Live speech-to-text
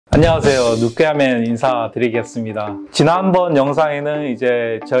안녕하세요. 누꺄맨 인사드리겠습니다. 지난번 영상에는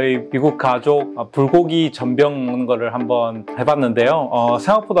이제 저희 미국 가족 불고기 전병 먹는 거를 한번 해봤는데요.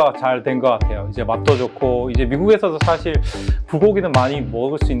 생각보다 잘 된 것 같아요. 이제 맛도 좋고, 이제 미국에서도 사실 불고기는 많이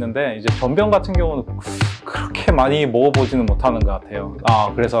먹을 수 있는데, 이제 전병 같은 경우는 그렇게 많이 먹어보지는 못하는 것 같아요.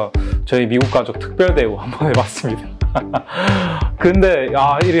 그래서 저희 미국 가족 특별 대우 한번 해봤습니다. 근데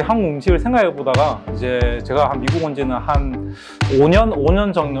이 한국 음식을 생각해 보다가 이제 제가 미국 온 지는 한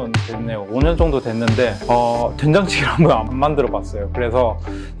 5년 정도 됐네요. 5년 정도 됐는데 된장찌개를 한번 안 만들어 봤어요. 그래서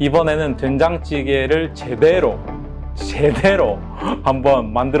이번에는 된장찌개를 제대로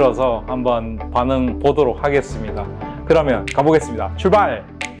한번 만들어서 한번 반응 보도록 하겠습니다. 그러면 가보겠습니다. 출발!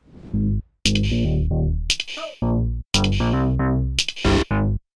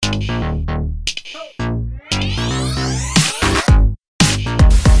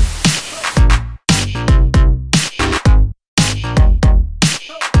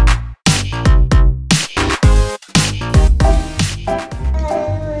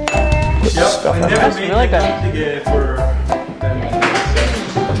 I never made really good.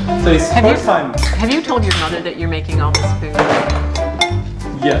 So it's first time. Have you told your mother that you're making all this food?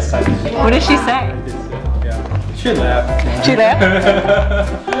 Yes, I did. What did she say? I did, yeah. She laughed. She laughed?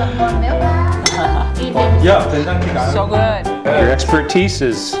 Yeah, 된장찌개. So good. Your expertise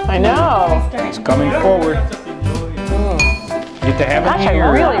is I know. it's coming forward. You get to have Gosh, any? I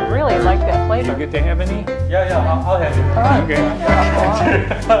Or really like that you flavor. get to have any? Yeah, I'll have it. Okay.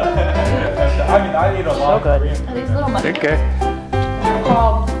 I mean, I eat a lot. So good. Of Are these little mushrooms? Okay.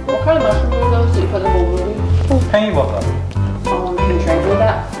 What kind of mushrooms are those that you put in bulgogi? 팽이버섯. Can you translate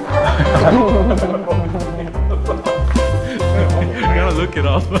that? I gotta look it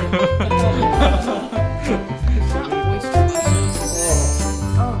up.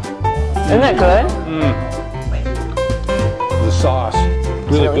 Isn't that good? The sauce,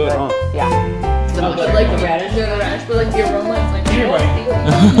 really good, huh? Yeah. But like the radish, but like the aroma is like,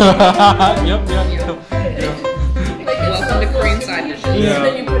 Yep. welcome to Korean side dishes. Yeah. And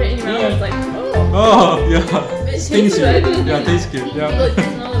then you put it in your mouth and it's like, oh, Oh, yeah. it Tastes tastes good. good. Yeah, tastes good. You Yeah. like the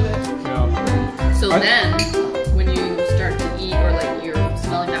smell of it. Yeah. So then, when you start to eat or like you're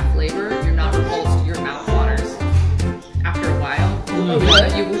smelling that flavor, you're not repulsed, your mouth waters. After a while,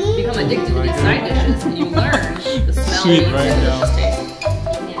 you become addicted to these side dishes and you learn the smell Sweet, and the right, delicious taste.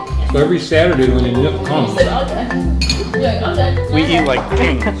 So every Saturday when you come, You said, okay. You're like, okay. we eat like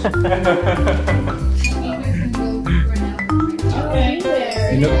kings.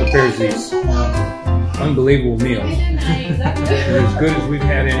 You know, prepares these unbelievable meals. They're as good as we've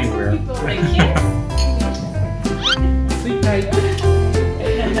had anywhere. Sleep tight.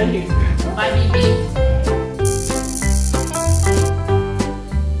 My BB.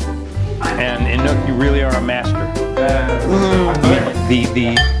 And Nook, you really are a master.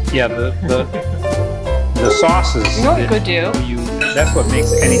 The sauces. You know what you that could do? that's what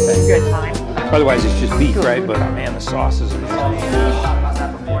makes anything. Good time. Otherwise, it's just beef, right? But man, the sauces are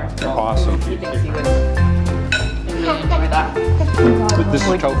awesome. He thinks he would really enjoy that. This is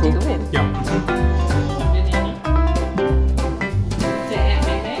What tofu. you doing?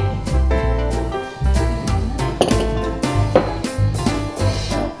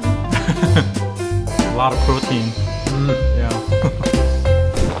 A lot of protein. Yeah.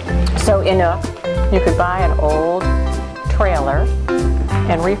 So in you could buy an old trailer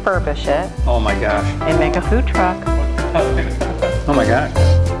and refurbish it Oh my gosh. and make a food truck, Oh my gosh.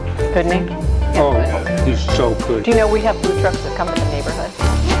 couldn't it? Oh, it's so good. Do you know we have food trucks that come to the neighborhood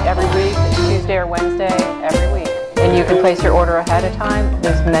every week, Tuesday or Wednesday, every week. And you can place your order ahead of time.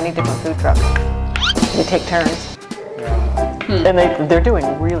 There's many different food trucks. They take turns. And they're doing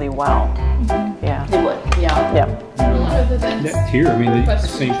really well. Yeah. They would, yeah. Yeah. That here, I mean, the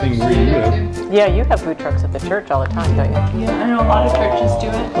same thing where you live. Yeah, you have food trucks at the church all the time, don't you? Yeah, I know a lot of churches do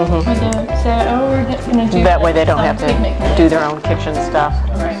it. Where they say, oh, we're gonna do That way they don't have picnic. to do their own kitchen stuff.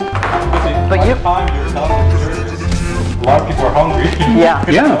 Right. But you, A lot of people are hungry. yeah.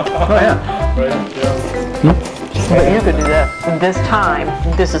 Yeah. Oh yeah. Right? Yeah. But you could do this. This time,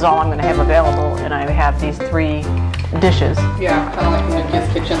 this is all I'm going to have available, and I have these 3 dishes. Yeah, kind of like Nookya's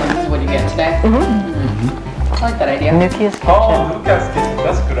kitchen, like this is what you get today. I like that idea. Nookya's kitchen. Oh, Nukä's kitchen.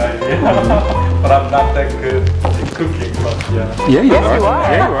 That's a good idea. But I'm not that good at cooking. But yeah. Yeah, you Yes, are. you are.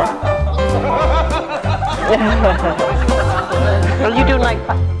 Yeah, you are. Well, you doing like,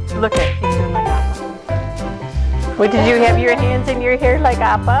 look at, he's doing like Appa. What, did you have your hands in your hair like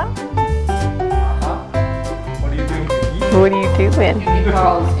Appa? What are you doing to eat? What are you doing? He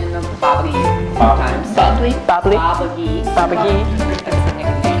calls in the bobbly sometimes. Bobbly? Bobbly? Bobbly. Bobbly? That's the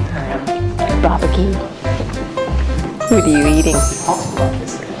nickname for him. Babaki. What are you eating?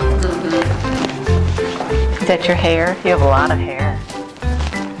 that your hair? You have a lot of hair.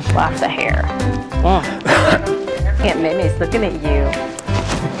 Lots of hair. Aunt Mimi's looking at you.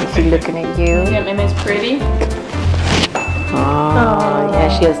 Is she looking at you? Aunt Mimi's pretty. Oh, yeah,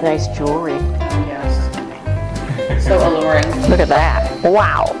 she has nice jewelry. Yes. So alluring. Look at that.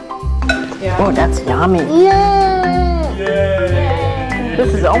 Wow. Yeah. Oh, that's yummy.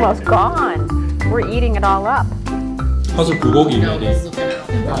 This is almost gone. We're eating it all up. How's the bulgogi No, ready? he's looking out.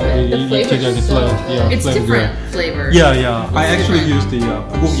 The flavor's so good. yeah, It's flavor different good. flavors. Yeah, yeah. I It's actually different. used the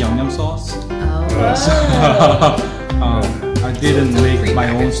bulgogi 양념 sauce. Oh. I didn't make my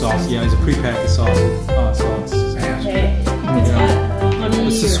own prepackaged sauce. Yeah, it's a prepackaged sauce. Okay. It's Yeah. got honey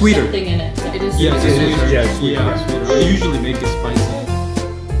It's or sweeter. something in it. It is. Yeah, it's It is, sweeter. yeah, it's sweeter. Yeah, sweeter. I usually make it spicy.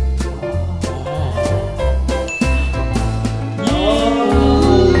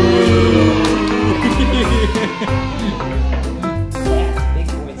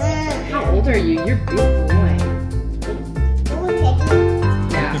 How old are you? You're a big boy.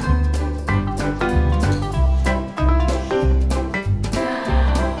 Yeah.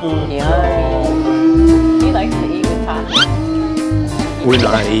 Yummy. He likes to eat with Tati. We know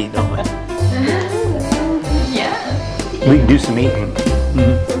how to eat, don't we? Yeah. We can do some eating.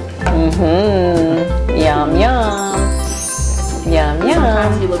 Yum, yum. Yum,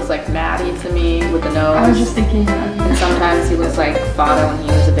 Sometimes yum. he looks like Maddie to me with the nose. I was just thinking that. And sometimes he looks like Fado when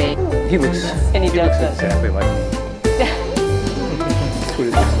he was a baby. He looks And he does this. exactly like me. That's what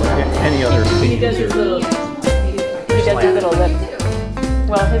it looks like. Any other He does opinions his are little. He does his little lip.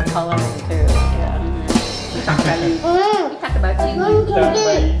 Well, his coloring too. Yeah. We talk about you. We talk about you.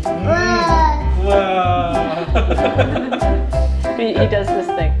 He does this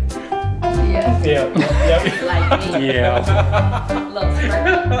thing. Yes. Yeah. Like me. Yeah. Looks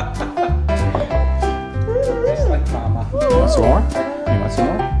right. Just like mama. You want some more? You want some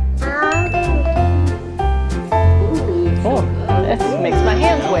more? Oh, this makes my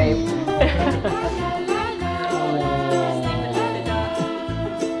hands wave.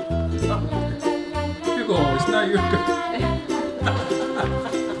 Hugo, it's not your turn.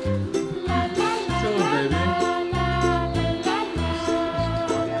 Come on, baby.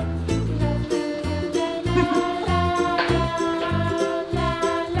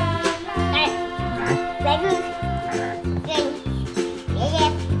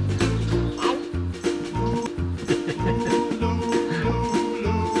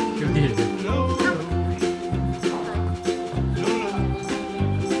 Come here.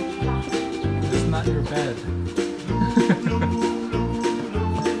 It's not your bed.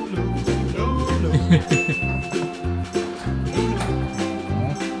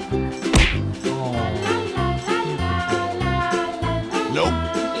 Nope.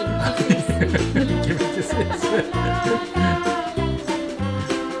 Give it to sis.